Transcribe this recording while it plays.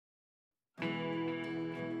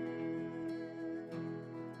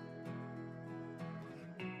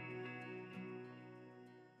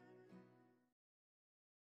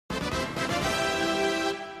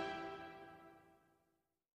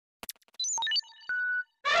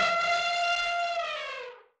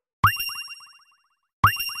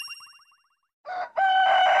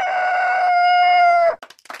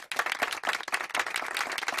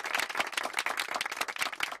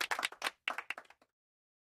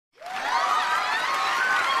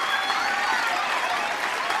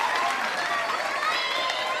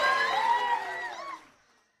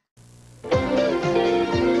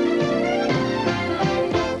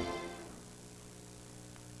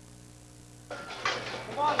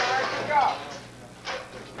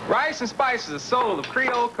Rice and spice is the soul of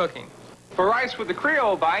Creole cooking. For rice with the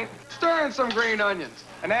Creole bite, stir in some green onions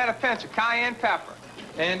and add a pinch of cayenne pepper.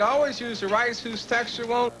 And always use the rice whose texture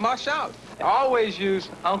won't mush out. Always use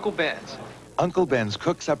Uncle Ben's. Uncle Ben's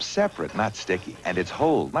cooks up separate, not sticky, and it's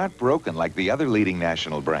whole, not broken like the other leading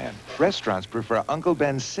national brand. Restaurants prefer Uncle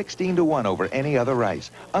Ben's 16-to-1 over any other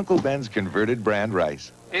rice. Uncle Ben's converted brand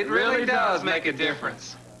rice. It really does make a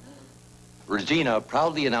difference. Regina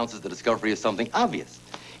proudly announces the discovery of something obvious.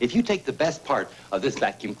 If you take the best part of this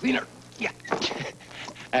vacuum cleaner, yeah,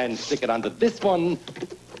 and stick it onto this one,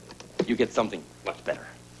 you get something much better.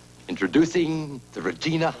 Introducing the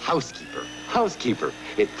Regina Housekeeper. Housekeeper.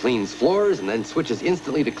 It cleans floors and then switches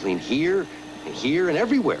instantly to clean here and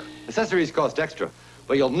everywhere. Accessories cost extra,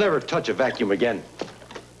 but you'll never touch a vacuum again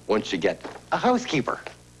once you get a housekeeper.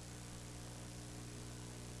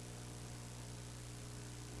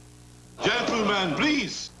 Gentlemen,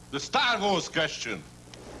 please, the Star Wars question.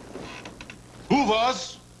 Who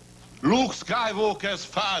was Luke Skywalker's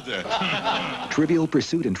father? Trivial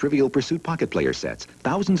Pursuit and Trivial Pursuit Pocket Player sets.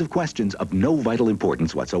 Thousands of questions of no vital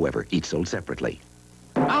importance whatsoever, each sold separately.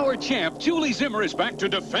 Our champ, Julie Zimmer, is back to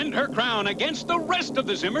defend her crown against the rest of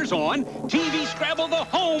the Zimmers on TV Scrabble, the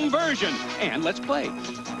home version. And let's play.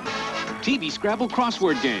 TV Scrabble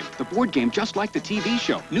crossword game. The board game just like the TV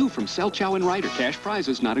show. New from Selchow and Ryder. Cash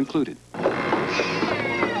prizes not included.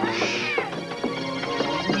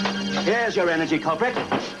 Here's your energy culprit.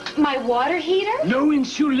 My water heater? No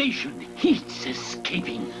insulation. Heat's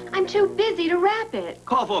escaping. I'm too busy to wrap it.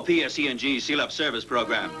 Call for PSE&G Seal-Up Service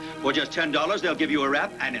Program. For just $10, they'll give you a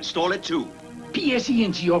wrap and install it, too.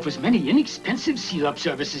 PSE&G offers many inexpensive seal-up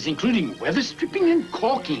services, including weather stripping and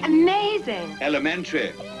caulking. Amazing.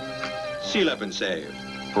 Elementary. Seal up and save.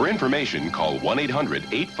 For information, call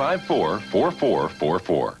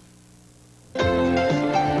 1-800-854-4444.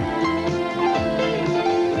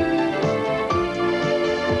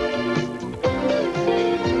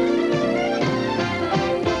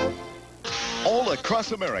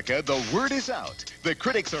 Across America, the word is out. The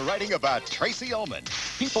critics are writing about Tracy Ullman.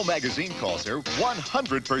 People magazine calls her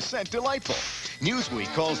 100% delightful.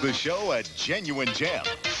 Newsweek calls the show a genuine gem.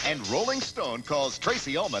 And Rolling Stone calls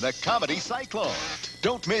Tracy Ullman a comedy cyclone.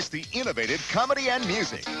 Don't miss the innovative comedy and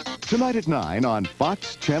music. Tonight at 9 on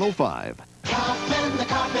Fox Channel 5. Kaufman, the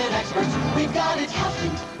carpet experts. We've got it.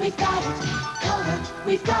 Kaufman, we've got it. Color,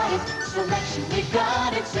 we've got it. Selection, we've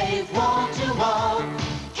got it. Save wall to wall.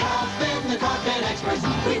 Kaufman, the carpet experts,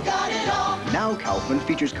 we've got it all. Now Kaufman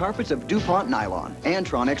features carpets of DuPont nylon,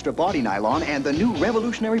 Antron extra body nylon, and the new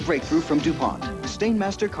revolutionary breakthrough from DuPont,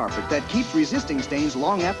 Stainmaster carpet that keeps resisting stains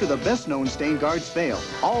long after the best-known stain guards fail.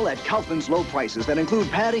 All at Kaufman's low prices that include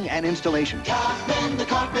padding and installation. Kaufman, the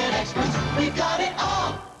carpet experts, we've got it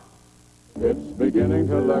all. It's beginning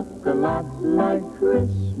to look a lot like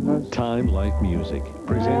Christmas. Time Life Music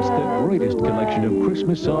presents the greatest collection of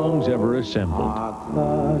Christmas songs ever assembled. Hark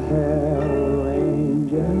the herald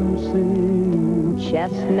angels sing.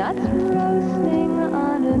 Chestnuts roasting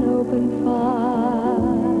on an open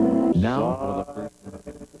fire. Now, for the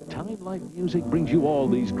first time, Time Life Music brings you all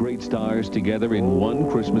these great stars together in one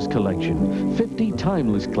Christmas collection. 50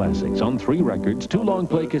 timeless classics on 3 records, 2 long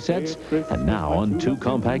play cassettes, and now on 2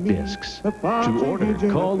 compact discs. To order,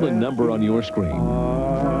 call the number on your screen.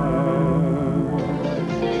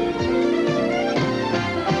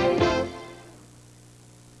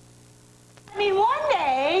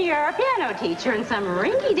 A piano teacher in some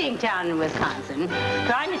rinky-dink town in Wisconsin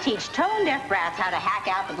trying to teach tone-deaf brats how to hack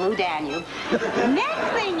out the Blue Danube.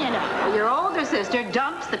 Next thing you know, your older sister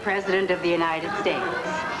dumps the President of the United States.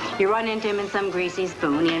 You run into him in some greasy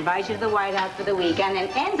spoon, he invites you to the White House for the weekend and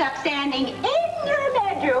ends up standing in your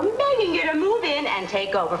bedroom begging you to move in and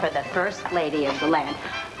take over for the First Lady of the land.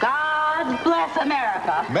 God bless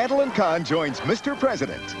America. Madeline Kahn joins Mr.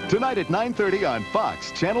 President. Tonight at 9:30 on Fox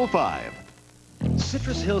Channel 5.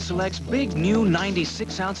 Citrus Hill Select's big new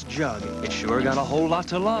 96-ounce jug. It sure got a whole lot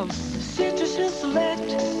to love. Citrus Hill Select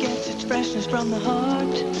gets its freshness from the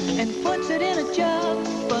heart and puts it in a jug,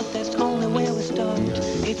 but that's only where we start.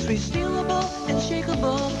 It's resealable and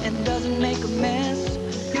shakeable and doesn't make a mess.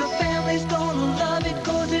 Your family's gonna love it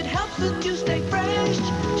cause it helps the juice stay fresh.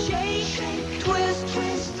 Shake, twist,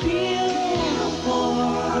 peel, pour.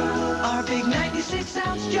 Our big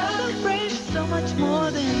 96-ounce jug, fresh, so much more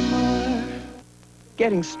than more.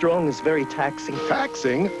 Getting strong is very taxing.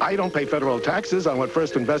 Taxing? I don't pay federal taxes on what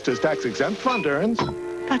First Investors Tax-Exempt Fund earns.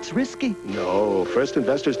 That's risky. No, First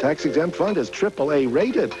Investors Tax-Exempt Fund is AAA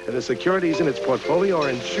rated, and the securities in its portfolio are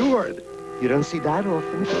insured. You don't see that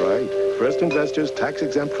often. Right. First Investors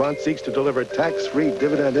Tax-Exempt Fund seeks to deliver tax-free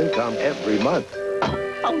dividend income every month.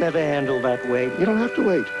 I'll never handle that weight. You don't have to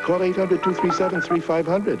wait. Call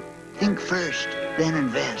 800-237-3500. Think first, then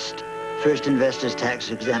invest. First Investors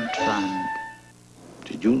Tax Exempt Fund.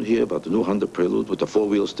 Did you hear about the new Honda Prelude with the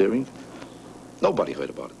four-wheel steering? Nobody heard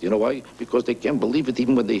about it. You know why? Because they can't believe it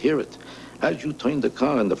even when they hear it. As you turn the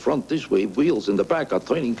car in the front this way, wheels in the back are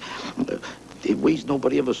turning in ways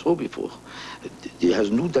nobody ever saw before. It has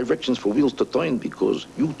new directions for wheels to turn because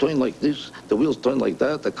you turn like this, the wheels turn like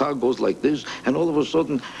that, the car goes like this, and all of a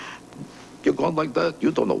sudden, you're going like that.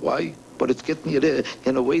 You don't know why, but it's getting you there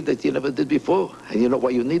in a way that you never did before. And you know why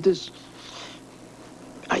you need this?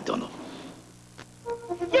 I don't know.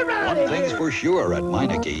 One thing's for sure at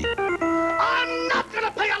Meineke. I'm not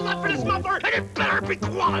gonna pay a lot for this muffler, and it better be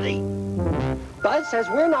quality. Bud says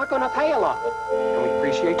we're not going to pay a lot, and we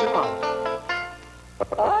appreciate your policy.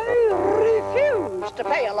 I refuse to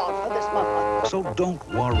pay a lot for this muffler. So don't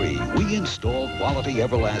worry. We install quality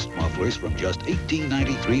Everlast mufflers from just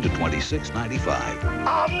 $18.93 to $26.95.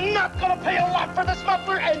 I'm not gonna pay a lot for this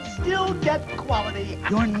muffler and still get quality.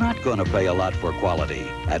 You're not going to pay a lot for quality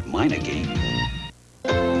at Meineke.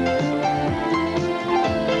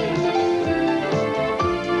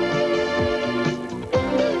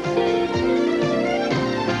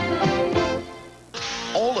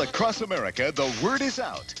 Across America, the word is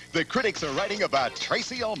out. The critics are writing about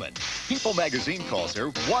Tracy Ullman. People magazine calls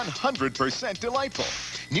her 100% delightful.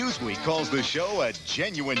 Newsweek calls the show a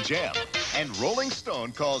genuine gem. And Rolling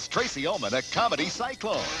Stone calls Tracy Ullman a comedy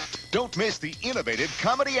cyclone. Don't miss the innovative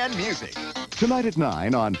comedy and music. Tonight at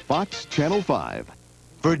 9 on Fox Channel 5.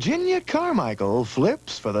 Virginia Carmichael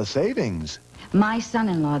flips for the savings. My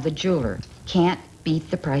son-in-law, the jeweler, can't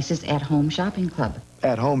beat the prices at Home Shopping Club.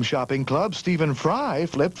 At Home Shopping Club, Stephen Fry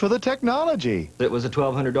flipped for the technology. It was a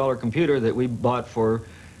 $1,200 computer that we bought for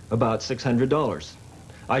about $600.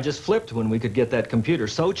 I just flipped when we could get that computer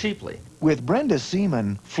so cheaply. With Brenda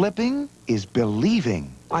Seaman, flipping is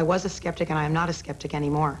believing. I was a skeptic and I am not a skeptic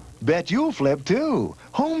anymore. Bet you'll flip too.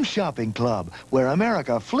 Home Shopping Club, where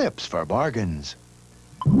America flips for bargains.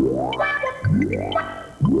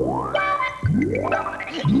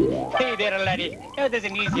 Hey there, laddie. Now there's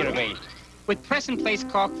an easier way. With press and place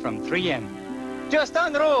caulk from 3M. Just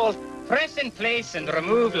unroll, press in place, and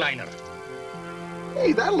remove liner.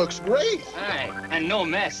 Hey, that looks great. Aye, and no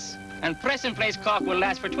mess. And press and place caulk will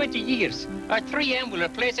last for 20 years. Our 3M will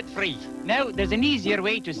replace it free. Now, there's an easier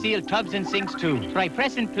way to seal tubs and sinks, too. Try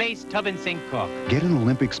press and place tub and sink caulk. Get an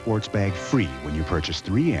Olympic sports bag free when you purchase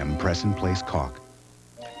 3M press and place caulk.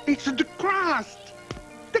 It's the crust.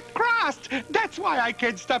 The crust. That's why I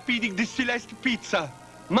can't stop eating this Celeste pizza.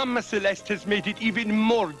 Mama Celeste has made it even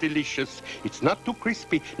more delicious. It's not too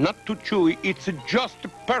crispy, not too chewy. It's just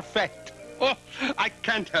perfect. Oh, I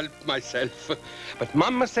can't help myself. But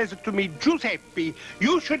Mama says to me, Giuseppe,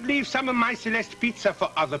 you should leave some of my Celeste pizza for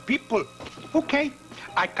other people. Okay,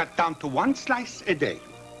 I cut down to 1 slice a day.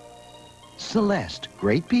 Celeste,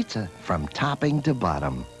 great pizza from topping to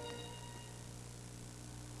bottom.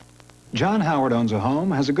 John Howard owns a home,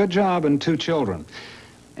 has a good job and 2 children,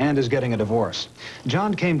 and is getting a divorce.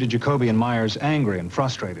 John came to Jacoby and Myers angry and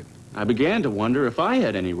frustrated. I began to wonder if I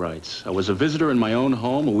had any rights. I was a visitor in my own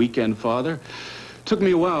home, a weekend father. Took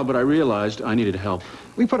me a while, but I realized I needed help.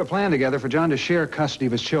 We put a plan together for John to share custody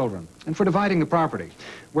of his children and for dividing the property.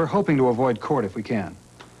 We're hoping to avoid court if we can.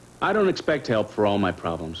 I don't expect help for all my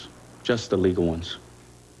problems, just the legal ones.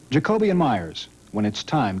 Jacoby and Myers, when it's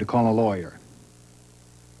time to call a lawyer.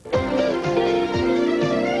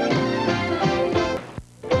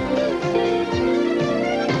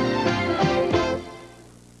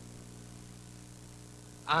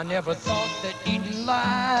 I never thought that eating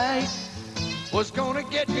light was gonna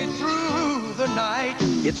get me through the night.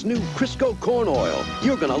 It's new Crisco corn oil.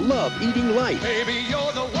 You're gonna love eating light. Baby,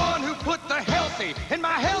 you're the one who put the healthy in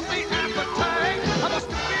my healthy appetite. I must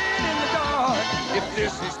have been in the dark if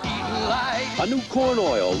this is eating light. A new corn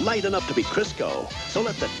oil light enough to be Crisco. So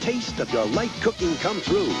let the taste of your light cooking come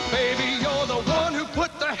through. Baby, you're the one who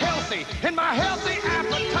put the healthy in my healthy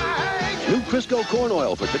appetite. New Crisco corn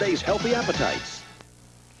oil for today's healthy appetites.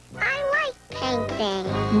 I like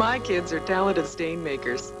painting. My kids are talented stain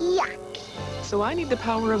makers. Yuck. So I need the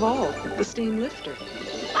power of all, the stain lifter.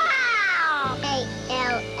 Wow!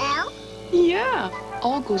 A-L-L? Yeah.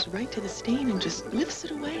 All goes right to the stain and just lifts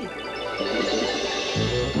it away.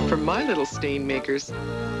 For my little stain makers.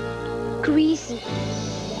 Greasy.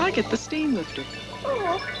 I get the stain lifter.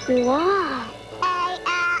 Oh, wow.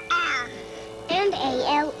 A-L-L. And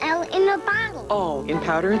A-L-L in a bottle. All in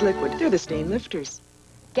powder and liquid. They're the stain lifters.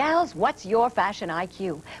 Gals, what's your fashion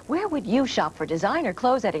IQ? Where would you shop for designer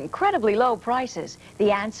clothes at incredibly low prices? The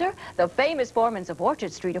answer? The famous Foreman's of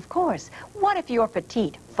Orchard Street, of course. What if you're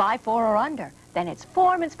petite, 5'4" or under? Then it's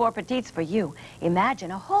Foreman's for Petites for you.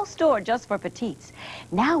 Imagine a whole store just for petites.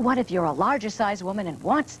 Now what if you're a larger size woman and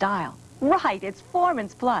want style? Right, it's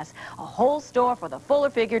Foreman's Plus, a whole store for the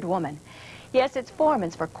fuller-figured woman. Yes, it's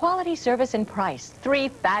Foreman's for quality, service, and price. 3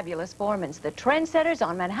 fabulous Foreman's, the trendsetters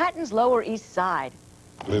on Manhattan's Lower East Side.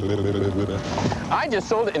 I just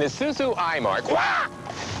sold an Isuzu iMark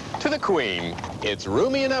to the Queen. It's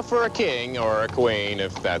roomy enough for a king or a queen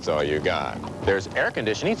if that's all you got. There's air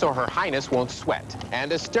conditioning so Her Highness won't sweat,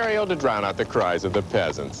 and a stereo to drown out the cries of the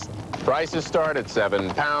peasants. Prices start at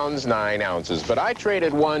 £7, 9 ounces, but I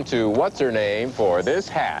traded one to what's-her-name for this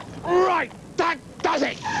hat. Right, that does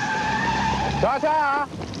it! Ta-ta!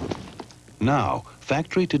 Now,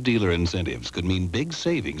 factory-to-dealer incentives could mean big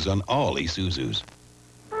savings on all Isuzus.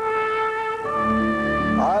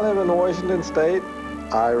 I live in Washington State.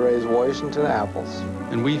 I raise Washington apples.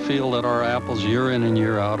 And we feel that our apples year in and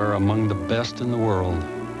year out are among the best in the world.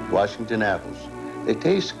 Washington apples. They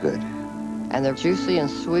taste good. And they're juicy and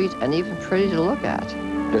sweet and even pretty to look at.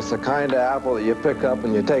 It's the kind of apple that you pick up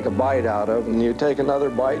and you take a bite out of, and you take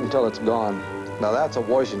another bite until it's gone. Now that's a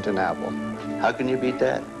Washington apple. How can you beat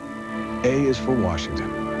that? A is for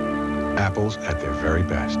Washington. Apples at their very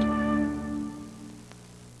best.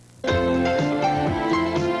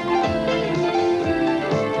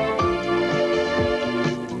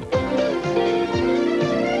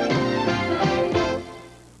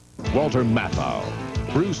 Walter Matthau,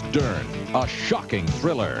 Bruce Dern, a shocking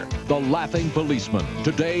thriller, The Laughing Policeman,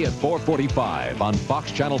 today at 4:45 on Fox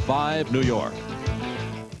Channel 5, New York.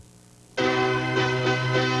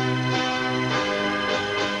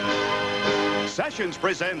 Sessions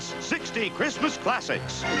presents 60 Christmas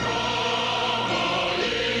Classics.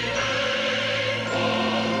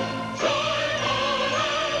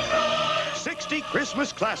 60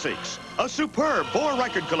 Christmas Classics, a superb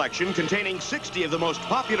 4-record collection containing 60 of the most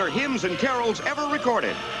popular hymns and carols ever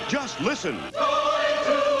recorded. Just listen.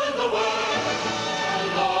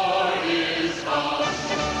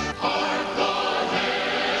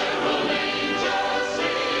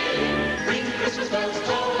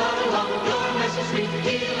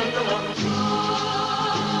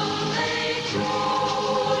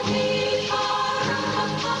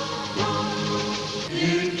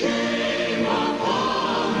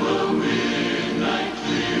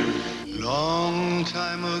 Long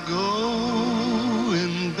time ago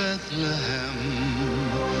in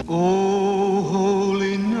Bethlehem, oh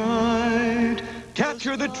holy night.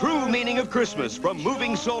 Capture the true meaning of Christmas, from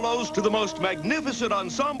moving solos to the most magnificent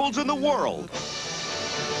ensembles in the world.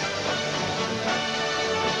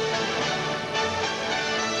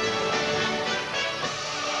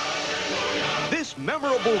 This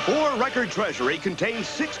memorable 4-record treasury contains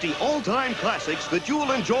 60 all-time classics that you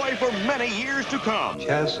will enjoy for many years to come.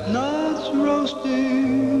 Chestnuts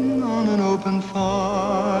roasting on an open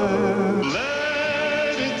fire.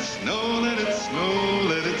 Let it snow, let it snow,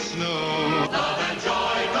 let it snow. Love and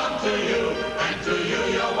joy come to you, and to you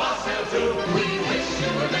your wassail too. We wish you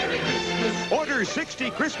a Merry Christmas. Order 60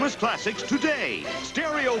 Christmas classics today.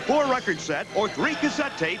 Stereo 4-record set or 3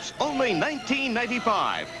 cassette tapes, only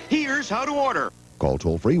 $19.95. Here's how to order. Call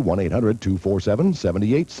toll-free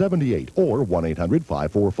 1-800-247-7878 or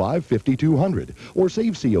 1-800-545-5200. Or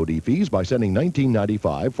save COD fees by sending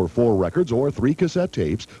 $19.95 for 4 records or 3 cassette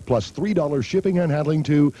tapes, plus $3 shipping and handling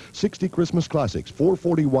to 60 Christmas Classics,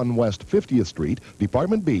 441 West 50th Street,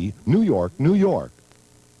 Department B, New York, New York.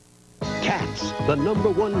 Cats, the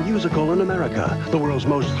 #1 musical in America. The world's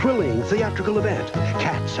most thrilling theatrical event.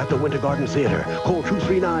 Cats at the Winter Garden Theater. Call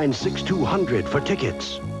 239-6200 for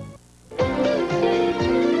tickets.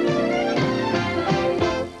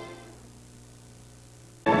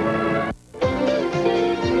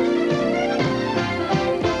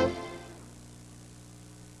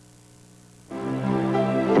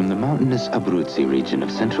 From the mountainous Abruzzi region of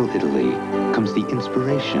central Italy comes the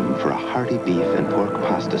inspiration for a hearty beef and pork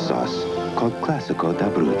pasta sauce called Classico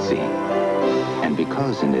d'Abruzzi. And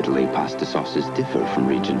because in Italy pasta sauces differ from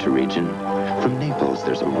region to region, from Naples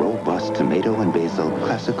there's a robust tomato and basil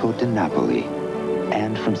Classico di Napoli.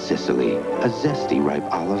 And from Sicily, a zesty ripe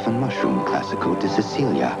olive and mushroom Classico di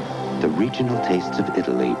Sicilia. The regional tastes of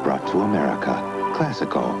Italy brought to America.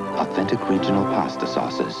 Classico, authentic regional pasta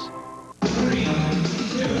sauces. 3, 2,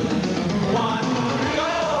 1, go!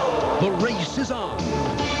 The race is on.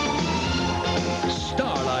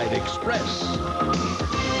 Starlight Express.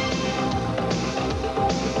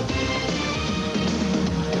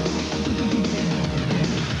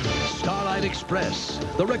 Starlight Express,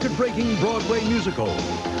 the record-breaking Broadway musical.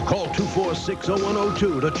 Call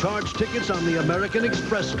 246-0102 to charge tickets on the American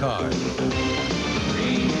Express card.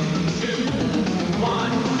 3, 2,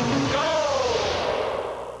 1, go!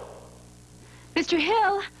 Mr.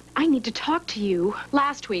 Hill, I need to talk to you.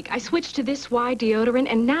 Last week, I switched to this wide deodorant,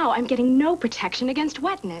 and now I'm getting no protection against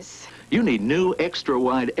wetness. You need new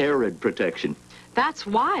extra-wide Arid protection. That's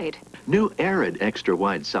wide. New Arid Extra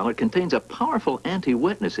Wide Solid contains a powerful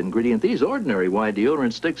anti-wetness ingredient these ordinary wide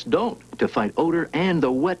deodorant sticks don't, to fight odor and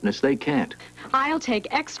the wetness they can't. I'll take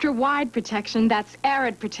extra wide protection. That's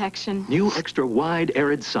Arid protection. New Extra Wide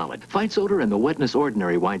Arid Solid fights odor and the wetness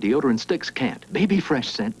ordinary wide deodorant sticks can't. Baby Fresh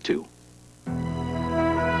scent, too.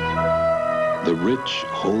 The rich,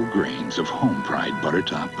 whole grains of Home Pride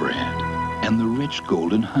Buttertop bread, and the rich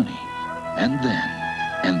golden honey, and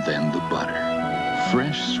then the butter.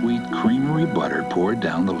 Fresh, sweet, creamery butter poured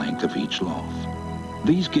down the length of each loaf.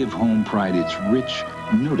 These give Home Pride its rich,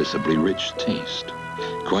 noticeably rich taste.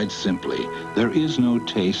 Quite simply, there is no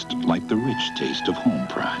taste like the rich taste of Home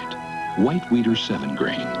Pride. White wheat or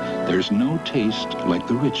 7-grain, there's no taste like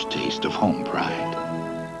the rich taste of Home Pride.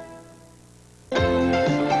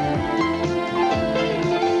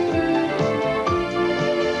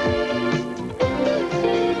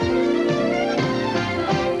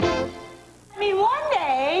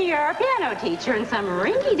 Teacher in some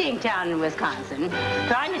rinky-dink town in Wisconsin,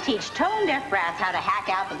 trying to teach tone-deaf brats how to hack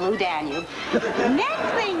out the Blue Danube.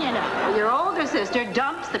 Next thing you know, your older sister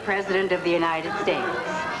dumps the President of the United States.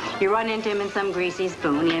 You run into him in some greasy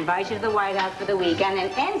spoon, he invites you to the White House for the weekend,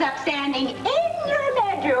 and ends up standing in your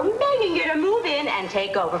bedroom, begging you to move in and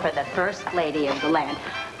take over for the First Lady of the land.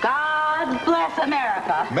 God bless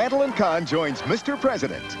America. Madeline Kahn joins Mr.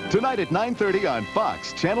 President tonight at 9:30 on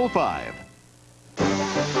Fox Channel 5.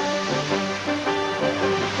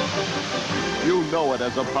 You know it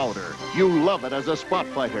as a powder. You love it as a spot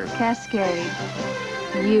fighter. Cascade.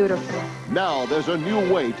 Beautiful. Now there's a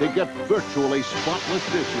new way to get virtually spotless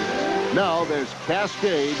dishes. Now there's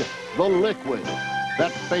Cascade, the liquid.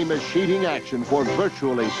 That famous sheeting action for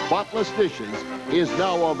virtually spotless dishes is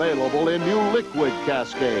now available in new Liquid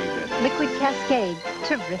Cascade. Liquid Cascade.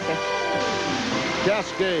 Terrific.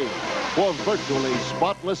 Cascade for virtually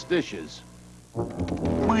spotless dishes.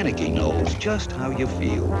 Meineke knows just how you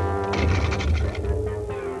feel.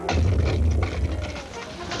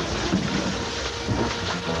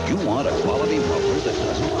 You want a quality muffler that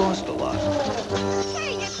doesn't cost a lot.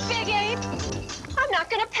 Hey, you big ape! I'm not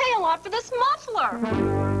going to pay a lot for this muffler.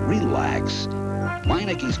 Relax.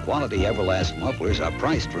 Meineke's quality Everlast mufflers are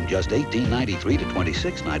priced from just $18.93 to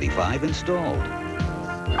 $26.95 installed.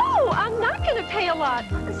 Oh, I'm not going to pay a lot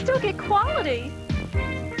and still get quality.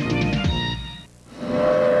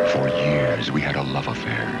 For years, we had a love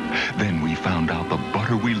affair. Then we found out the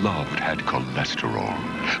butter we loved had cholesterol.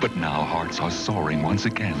 But now hearts are soaring once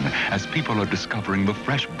again as people are discovering the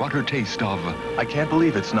fresh butter taste of... I can't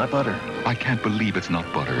believe it's not butter. I can't believe it's not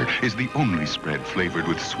butter is the only spread flavored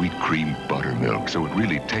with sweet cream buttermilk, so it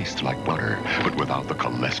really tastes like butter, but without the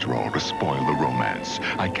cholesterol to spoil the romance.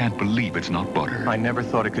 I can't believe it's not butter. I never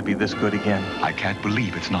thought it could be this good again. I can't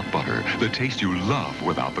believe it's not butter. The taste you love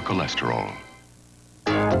without the cholesterol.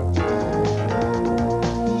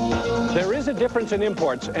 There is a difference in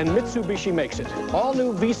imports, and Mitsubishi makes it. All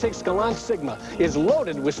new V6 Galant Sigma is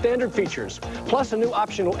loaded with standard features, plus a new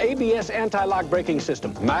optional ABS anti-lock braking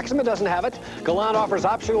system. Maxima doesn't have it. Galant offers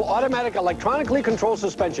optional automatic electronically controlled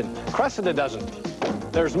suspension. Cressida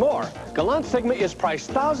doesn't. There's more. Galant Sigma is priced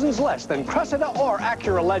thousands less than Cressida or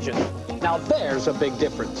Acura Legend. Now there's a big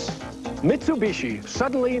difference. Mitsubishi,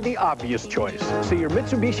 suddenly the obvious choice. See your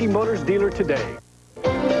Mitsubishi Motors dealer today.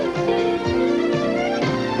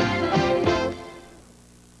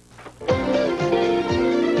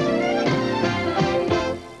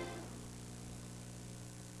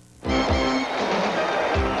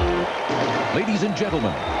 Ladies and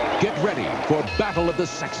gentlemen, get ready for Battle of the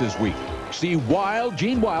Sexes Week. See Wild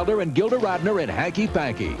Gene Wilder and Gilda Radner in Hanky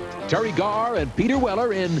Panky. Terry Garr and Peter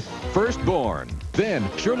Weller in Firstborn. Then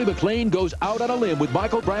Shirley MacLaine goes out on a limb with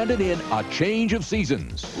Michael Brandon in A Change of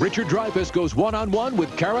Seasons. Richard Dreyfuss goes one-on-one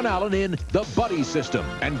with Karen Allen in The Buddy System.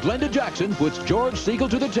 And Glenda Jackson puts George Siegel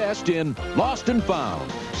to the test in Lost and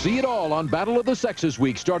Found. See it all on Battle of the Sexes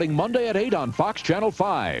Week starting Monday at 8 on Fox Channel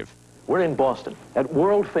 5. We're in Boston at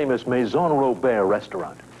world-famous Maison Robert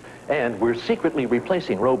restaurant. And we're secretly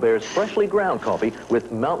replacing Robert's freshly ground coffee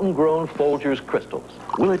with mountain-grown Folgers crystals.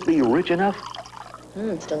 Will it be rich enough?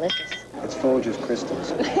 It's delicious. It's Folger's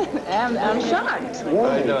crystals. I'm shocked.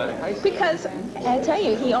 Why? Because, I tell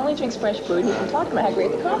you, he only drinks fresh brewed. He can talk about how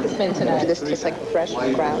great the coffee's been tonight. This tastes like fresh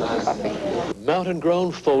ground coffee.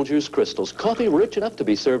 Mountain-grown Folgers crystals. Coffee rich enough to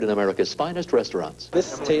be served in America's finest restaurants.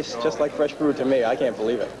 This tastes just like fresh brewed to me. I can't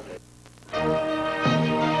believe it.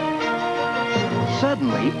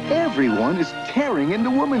 Suddenly, everyone is tearing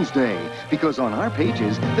into Women's Day because on our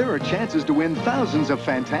pages, there are chances to win thousands of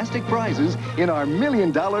fantastic prizes in our $1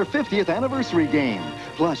 million 50th anniversary game.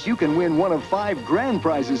 Plus, you can win one of 5 grand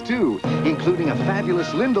prizes, too, including a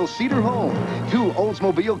fabulous Lindell Cedar home, 2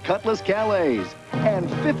 Oldsmobile Cutlass Calays, and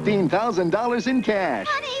 $15,000 in cash.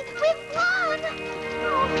 Honey, we've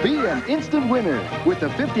won! Be an instant winner with the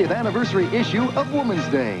 50th anniversary issue of Women's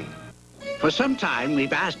Day. For some time,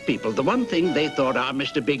 we've asked people the one thing they thought our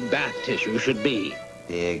Mr. Big bath tissue should be.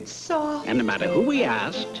 Big. Soft. And no matter who we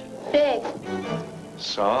asked... Big.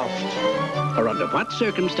 Soft. Or under what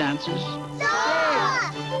circumstances...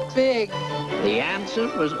 Soft. Big. The answer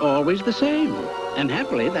was always the same. And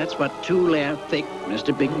happily, that's what 2-layer thick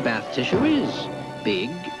Mr. Big bath tissue is. Big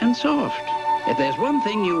and soft. If there's one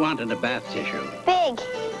thing you want in a bath tissue... Big.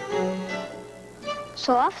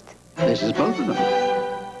 Soft. This is both of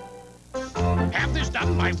them. Have this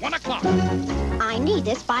done by 1 o'clock. I need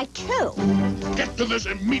this by 2. Get to this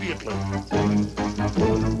immediately.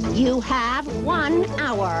 You have 1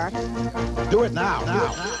 hour. Do it now.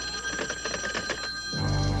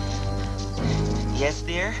 Yes,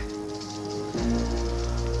 dear?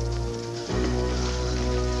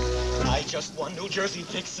 I just won New Jersey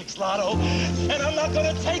Wpix 6 Lotto, and I'm not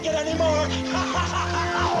going to take it anymore.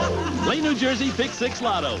 Play New Jersey Wpix 6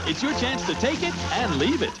 Lotto. It's your chance to take it and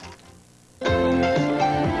leave it.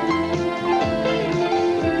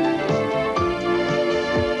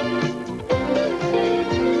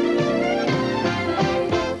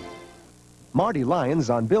 Marty Lyons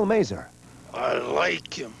on Bill Mazer. I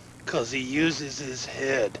like him, because he uses his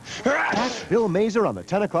head. Watch Bill Mazer on the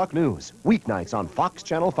 10 o'clock news, weeknights on Fox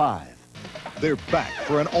Channel 5. They're back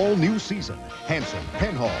for an all-new season. Hanson,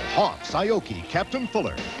 Penhall, Hawks, Aoki, Captain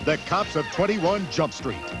Fuller, the cops of 21 Jump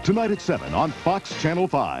Street. Tonight at 7 on Fox Channel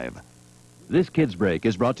 5. This Kids Break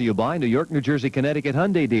is brought to you by New York, New Jersey, Connecticut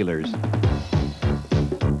Hyundai dealers.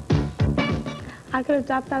 I could have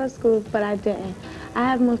dropped out of school, but I didn't. I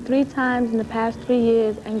have moved 3 times in the past 3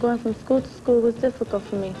 years, and going from school to school was difficult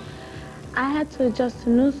for me. I had to adjust to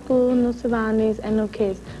new school, new surroundings, and new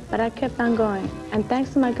kids, but I kept on going. And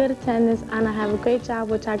thanks to my good attendance, and I have a great job,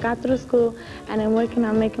 which I got through school, and I'm working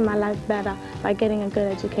on making my life better by getting a good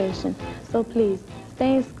education. So please,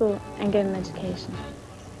 stay in school and get an education.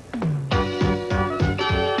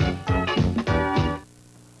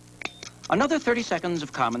 Another 30 seconds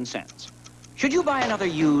of common sense. Should you buy another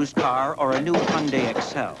used car or a new Hyundai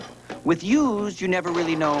Excel? With used, you never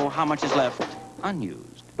really know how much is left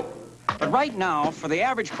unused. But right now, for the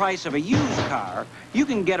average price of a used car, you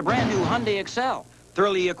can get a brand new Hyundai Excel.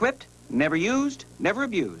 Thoroughly equipped, never used, never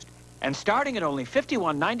abused, and starting at only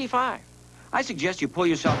 $51.95. I suggest you pull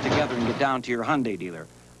yourself together and get down to your Hyundai dealer.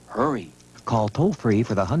 Hurry. Call toll-free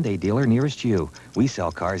for the Hyundai dealer nearest you. We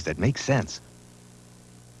sell cars that make sense.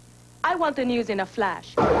 I want the news in a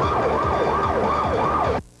flash.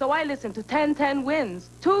 So I listen to 10-10 Wins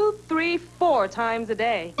 2, 3, 4 times a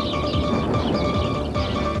day.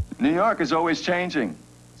 New York is always changing,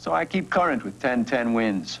 so I keep current with 10-10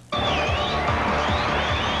 Wins.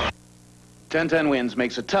 10-10 Wins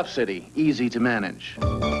makes a tough city easy to manage.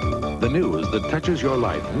 The news that touches your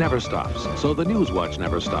life never stops, so the News Watch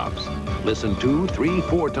never stops. Listen 2, 3,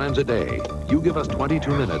 4 times a day. You give us 22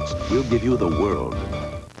 minutes, we'll give you the world.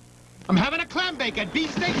 I'm having a clam bake at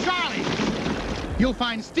Beefsteak Charlie. You'll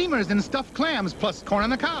find steamers and stuffed clams, plus corn on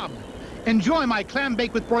the cob. Enjoy my clam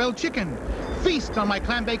bake with broiled chicken. Feast on my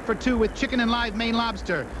clam bake for 2 with chicken and live Maine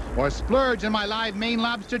lobster. Or splurge on my live Maine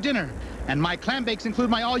lobster dinner. And my clam bakes include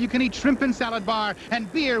my all-you-can-eat shrimp and salad bar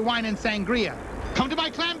and beer, wine, and sangria. Come to my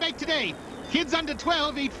clam bake today. Kids under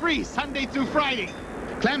 12 eat free Sunday through Friday.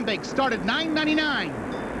 Clam bakes start at $9.99.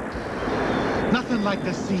 Nothing like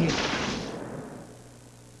to see it.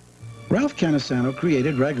 Ralph Canasano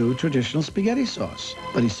created Ragu traditional spaghetti sauce,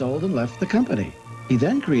 but he sold and left the company. He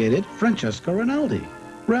then created Francesco Rinaldi.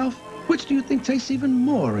 Ralph, which do you think tastes even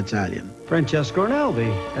more Italian? Francesco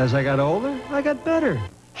Rinaldi. As I got older, I got better.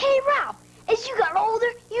 Hey, Ralph, as you got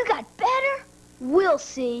older, you got better? We'll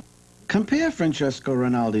see. Compare Francesco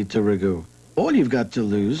Rinaldi to Ragu. All you've got to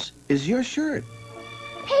lose is your shirt.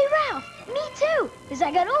 Hey, Ralph, me too. As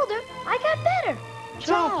I got older, I got better.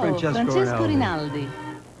 Ciao, Francesco Rinaldi.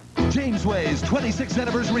 Jamesway's 26th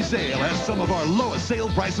anniversary sale has some of our lowest sale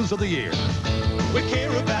prices of the year. We care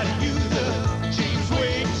about you, the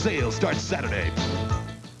Jamesway Sale starts Saturday.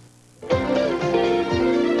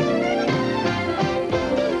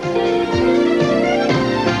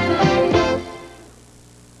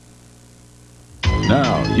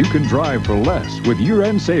 Now, you can drive for less with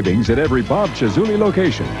year-end savings at every Bob Chazuli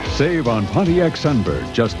location. Save on Pontiac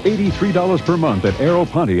Sunbird, just $83 per month at Aero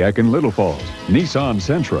Pontiac in Little Falls. Nissan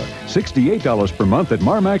Sentra, $68 per month at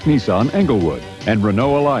Marmac Nissan Englewood. And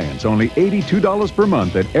Renault Alliance, only $82 per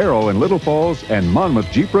month at Aero in Little Falls and Monmouth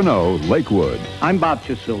Jeep Renault Lakewood. I'm Bob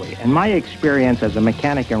Chazuli, and my experience as a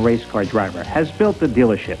mechanic and race car driver has built the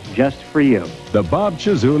dealership just for you. The Bob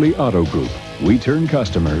Chazuli Auto Group. We turn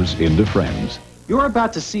customers into friends. You're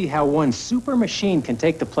about to see how one super machine can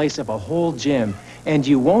take the place of a whole gym, and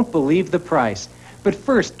you won't believe the price. But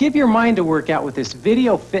first, give your mind a workout with this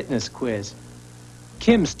video fitness quiz.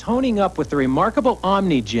 Kim's toning up with the remarkable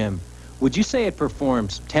Omni Gym. Would you say it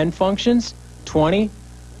performs 10 functions, 20,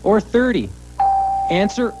 or 30?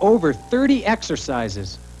 Answer: over 30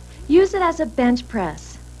 exercises. Use it as a bench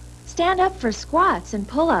press. Stand up for squats and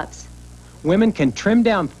pull-ups. Women can trim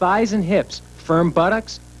down thighs and hips, firm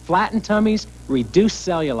buttocks, flatten tummies, reduce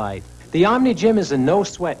cellulite. The Omni Gym is a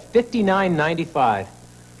no-sweat $59.95.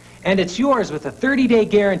 And it's yours with a 30-day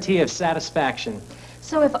guarantee of satisfaction.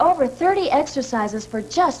 So if over 30 exercises for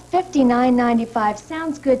just $59.95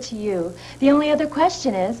 sounds good to you, the only other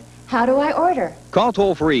question is, how do I order? Call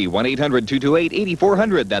toll-free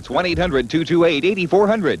 1-800-228-8400. That's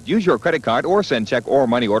 1-800-228-8400. Use your credit card or send check or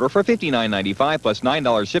money order for $59.95 plus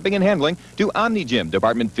 $9 shipping and handling to Omni Gym,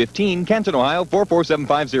 Department 15, Canton, Ohio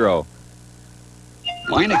 44750.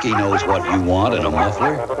 Meineke knows what you want in a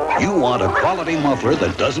muffler. You want a quality muffler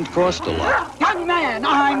that doesn't cost a lot. Young man,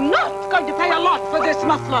 I'm not going to pay a lot for this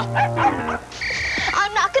muffler.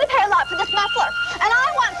 I'm not going to pay a lot for this muffler, and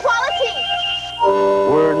I want quality.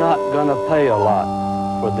 We're not gonna pay a lot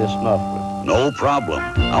for this muffler. No problem.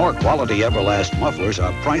 Our quality Everlast mufflers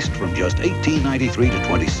are priced from just $18.93 to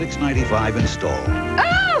 $26.95 installed.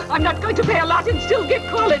 Oh, I'm not going to pay a lot and still get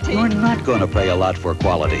quality. You're not gonna pay a lot for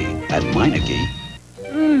quality at Meineke.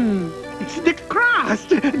 It's the crust.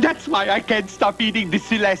 That's why I can't stop eating the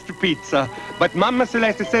Celeste pizza. But Mama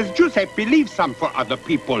Celeste says, Giuseppe, leave some for other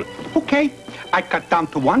people. Okay, I cut down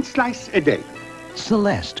to 1 slice a day.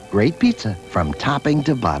 Celeste, great pizza from topping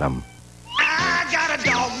to bottom. I got a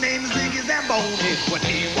dog named Ziggy Zamboni. What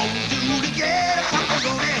he won't do to get a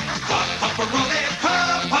pepperoni. Pepperoni,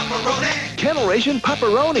 pepperoni. Kennel Ration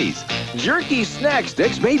Pepperonis. Jerky snack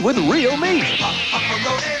sticks made with real meat.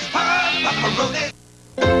 Pepperonis, pepperoni.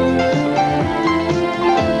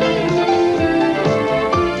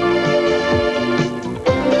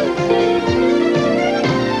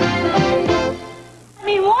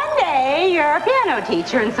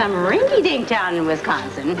 Teacher in some rinky-dink town in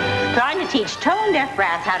Wisconsin, trying to teach tone-deaf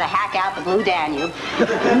brats how to hack out the Blue Danube.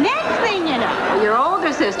 Next thing you know, your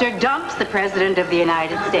older sister dumps the President of the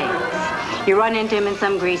United States. You run into him in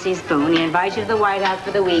some greasy spoon, he invites you to the White House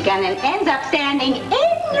for the weekend, and ends up standing in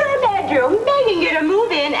your bedroom, begging you to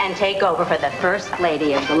move in and take over for the First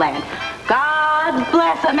Lady of the land. God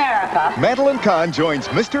bless America. Madeline Kahn joins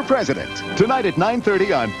Mr. President tonight at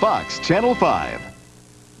 9:30 on Fox Channel 5.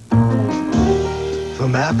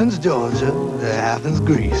 From Athens, Georgia to Athens,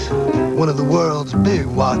 Greece, one of the world's big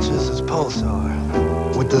watches is Pulsar,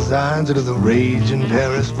 with designs that are the rage in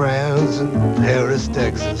Paris, France, and Paris,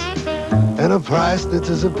 Texas, and a price that's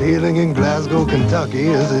as appealing in Glasgow, Kentucky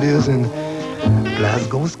as it is in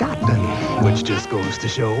Glasgow, Scotland, which just goes to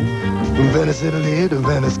show. From Venice, Italy to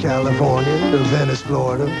Venice, California to Venice,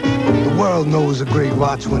 Florida, the world knows a great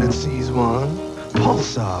watch when it sees one.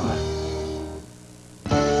 Pulsar.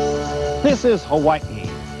 This is Hawaii,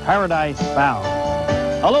 paradise bound.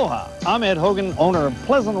 Aloha, I'm Ed Hogan, owner of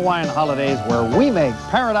Pleasant Hawaiian Holidays, where we make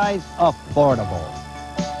paradise affordable.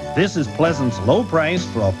 This is Pleasant's low price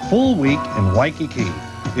for a full week in Waikiki.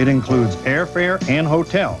 It includes airfare and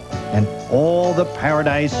hotel, and all the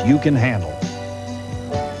paradise you can handle.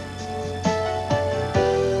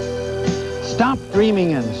 Stop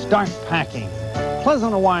dreaming and start packing.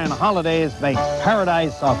 Pleasant Hawaiian Holidays makes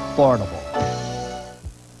paradise affordable.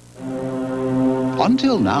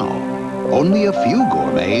 Until now, only a few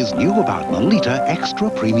gourmets knew about Melita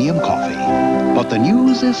Extra Premium Coffee. But the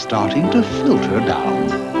news is starting to filter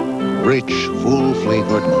down. Rich,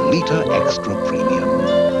 full-flavored Melita Extra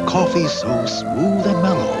Premium. Coffee so smooth and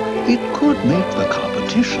mellow, it could make the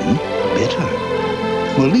competition bitter.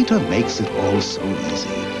 Melita makes it all so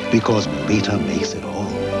easy, because Melita makes it all.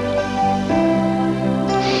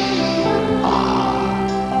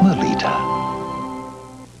 Ah, Melita.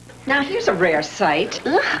 Now, here's a rare sight.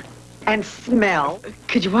 Ugh. and smell.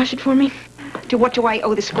 Could you wash it for me? To what do I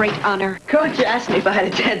owe this great honor? Coach asked me if I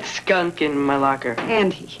had a dead skunk in my locker.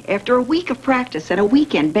 Andy, after a week of practice and a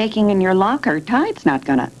weekend baking in your locker, Tide's not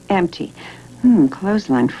gonna empty.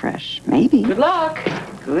 Clothesline fresh. Maybe. Good luck.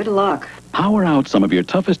 Good luck. Power out some of your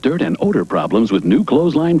toughest dirt and odor problems with new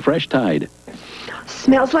Clothesline Fresh Tide.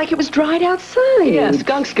 Smells like it was dried outside. Yeah,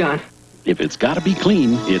 skunk's gone. If it's gotta be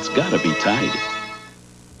clean, it's gotta be Tide.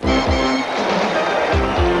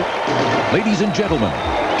 Ladies and gentlemen,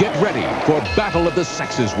 get ready for Battle of the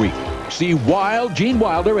Sexes Week. See Wild Gene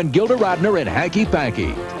Wilder and Gilda Radner in Hanky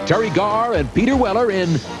Panky. Terry Garr and Peter Weller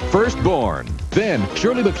in Firstborn. Then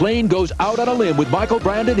Shirley MacLaine goes out on a limb with Michael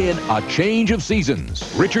Brandon in A Change of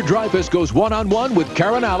Seasons. Richard Dreyfuss goes one-on-one with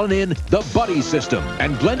Karen Allen in The Buddy System.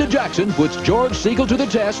 And Glenda Jackson puts George Siegel to the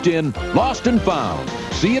test in Lost and Found.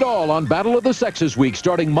 See it all on Battle of the Sexes Week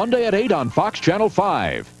starting Monday at 8 on Fox Channel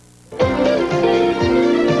 5.